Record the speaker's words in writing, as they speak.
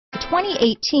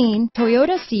2018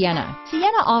 Toyota Sienna.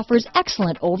 Sienna offers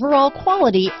excellent overall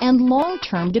quality and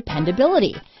long-term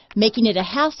dependability, making it a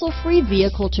hassle-free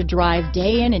vehicle to drive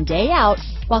day in and day out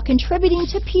while contributing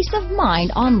to peace of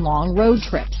mind on long road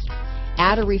trips.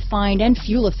 Add a refined and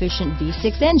fuel-efficient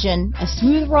V6 engine, a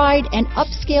smooth ride, and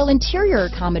upscale interior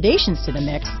accommodations to the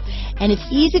mix, and it's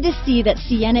easy to see that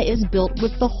Sienna is built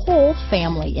with the whole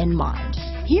family in mind.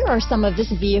 Here are some of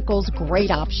this vehicle's great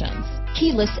options: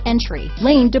 keyless entry,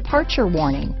 lane departure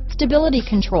warning, stability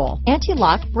control,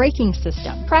 anti-lock braking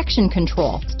system, traction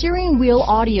control, steering wheel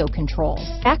audio controls,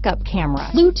 backup camera,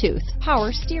 Bluetooth,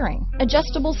 power steering,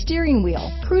 adjustable steering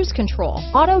wheel, cruise control,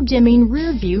 auto-dimming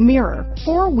rear view mirror,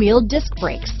 four-wheel disc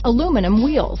brakes, aluminum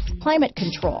wheels, climate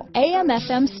control,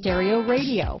 AM/FM stereo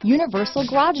radio, universal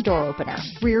garage door opener,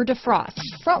 rear defrost,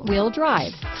 front wheel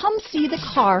drive. Come see the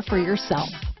car for yourself.